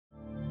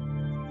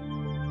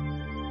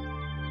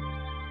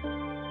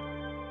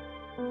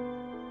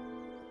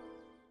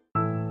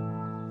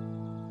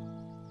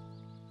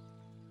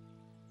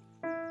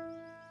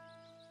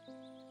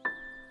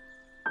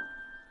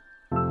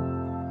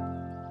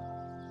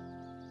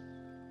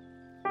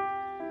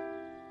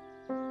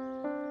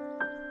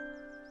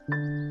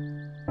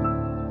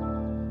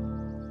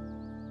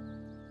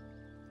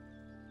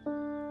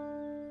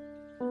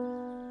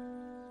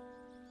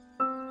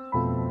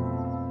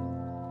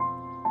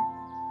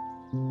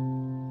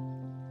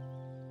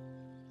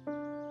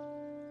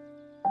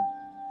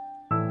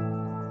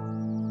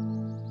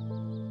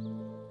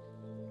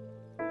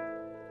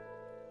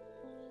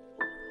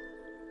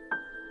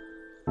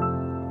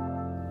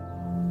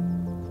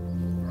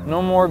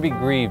No more be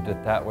grieved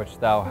at that which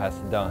thou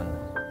hast done.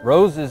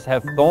 Roses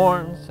have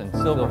thorns, and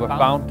silver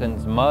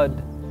fountains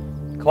mud.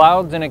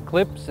 Clouds and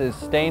eclipses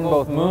stain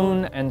both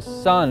moon and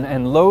sun,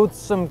 and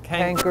loathsome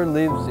canker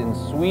lives in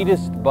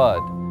sweetest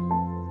bud.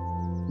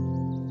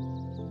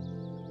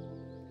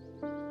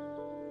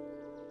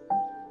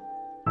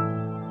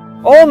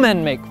 All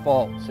men make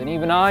faults, and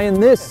even I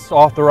in this,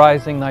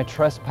 authorizing thy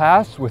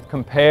trespass with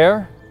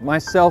compare,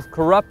 myself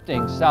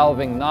corrupting,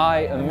 salving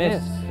thy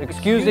amiss,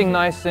 excusing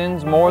thy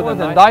sins more than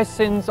thy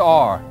sins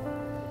are.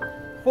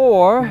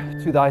 For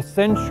to thy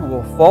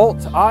sensual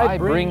fault I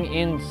bring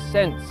in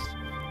sense.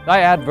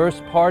 Thy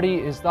adverse party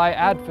is thy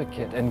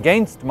advocate, and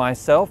gainst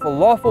myself a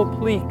lawful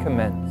plea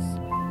commence.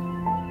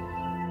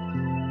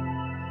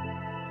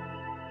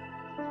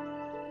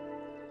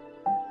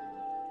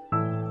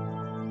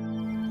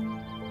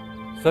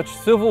 Such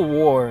civil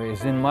war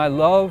is in my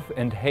love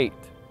and hate,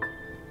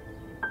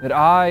 that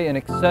I an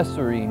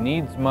accessory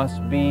needs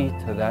must be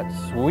to that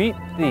sweet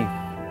thief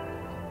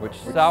which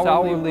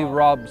sourly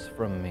robs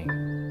from me.